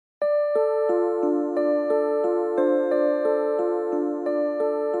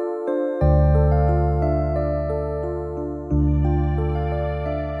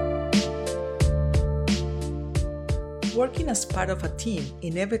working as part of a team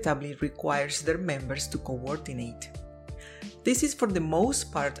inevitably requires their members to coordinate. This is for the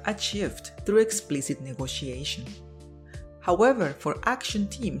most part achieved through explicit negotiation. However, for action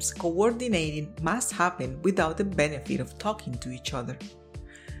teams, coordinating must happen without the benefit of talking to each other.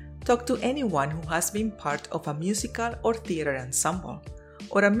 Talk to anyone who has been part of a musical or theater ensemble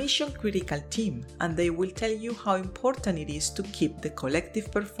or a mission-critical team, and they will tell you how important it is to keep the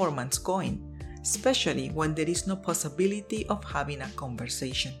collective performance going, especially when there is no possibility of having a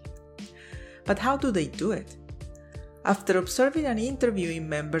conversation. But how do they do it? After observing and interviewing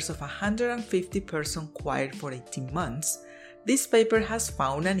members of a 150-person choir for 18 months, this paper has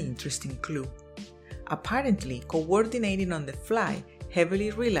found an interesting clue. Apparently, coordinating on the fly heavily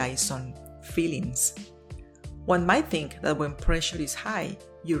relies on feelings. One might think that when pressure is high,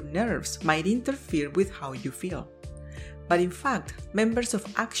 your nerves might interfere with how you feel. But in fact, members of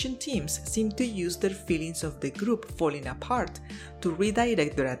action teams seem to use their feelings of the group falling apart to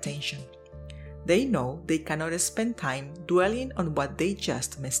redirect their attention. They know they cannot spend time dwelling on what they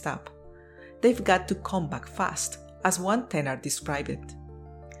just messed up. They've got to come back fast, as one tenor described it.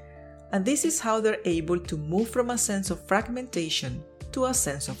 And this is how they're able to move from a sense of fragmentation to a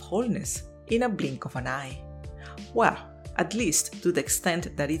sense of wholeness in a blink of an eye. Well, at least to the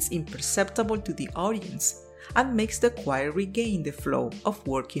extent that it's imperceptible to the audience and makes the choir regain the flow of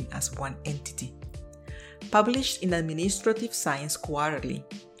working as one entity. Published in Administrative Science Quarterly.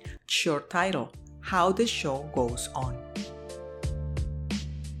 Short title: How the Show Goes On.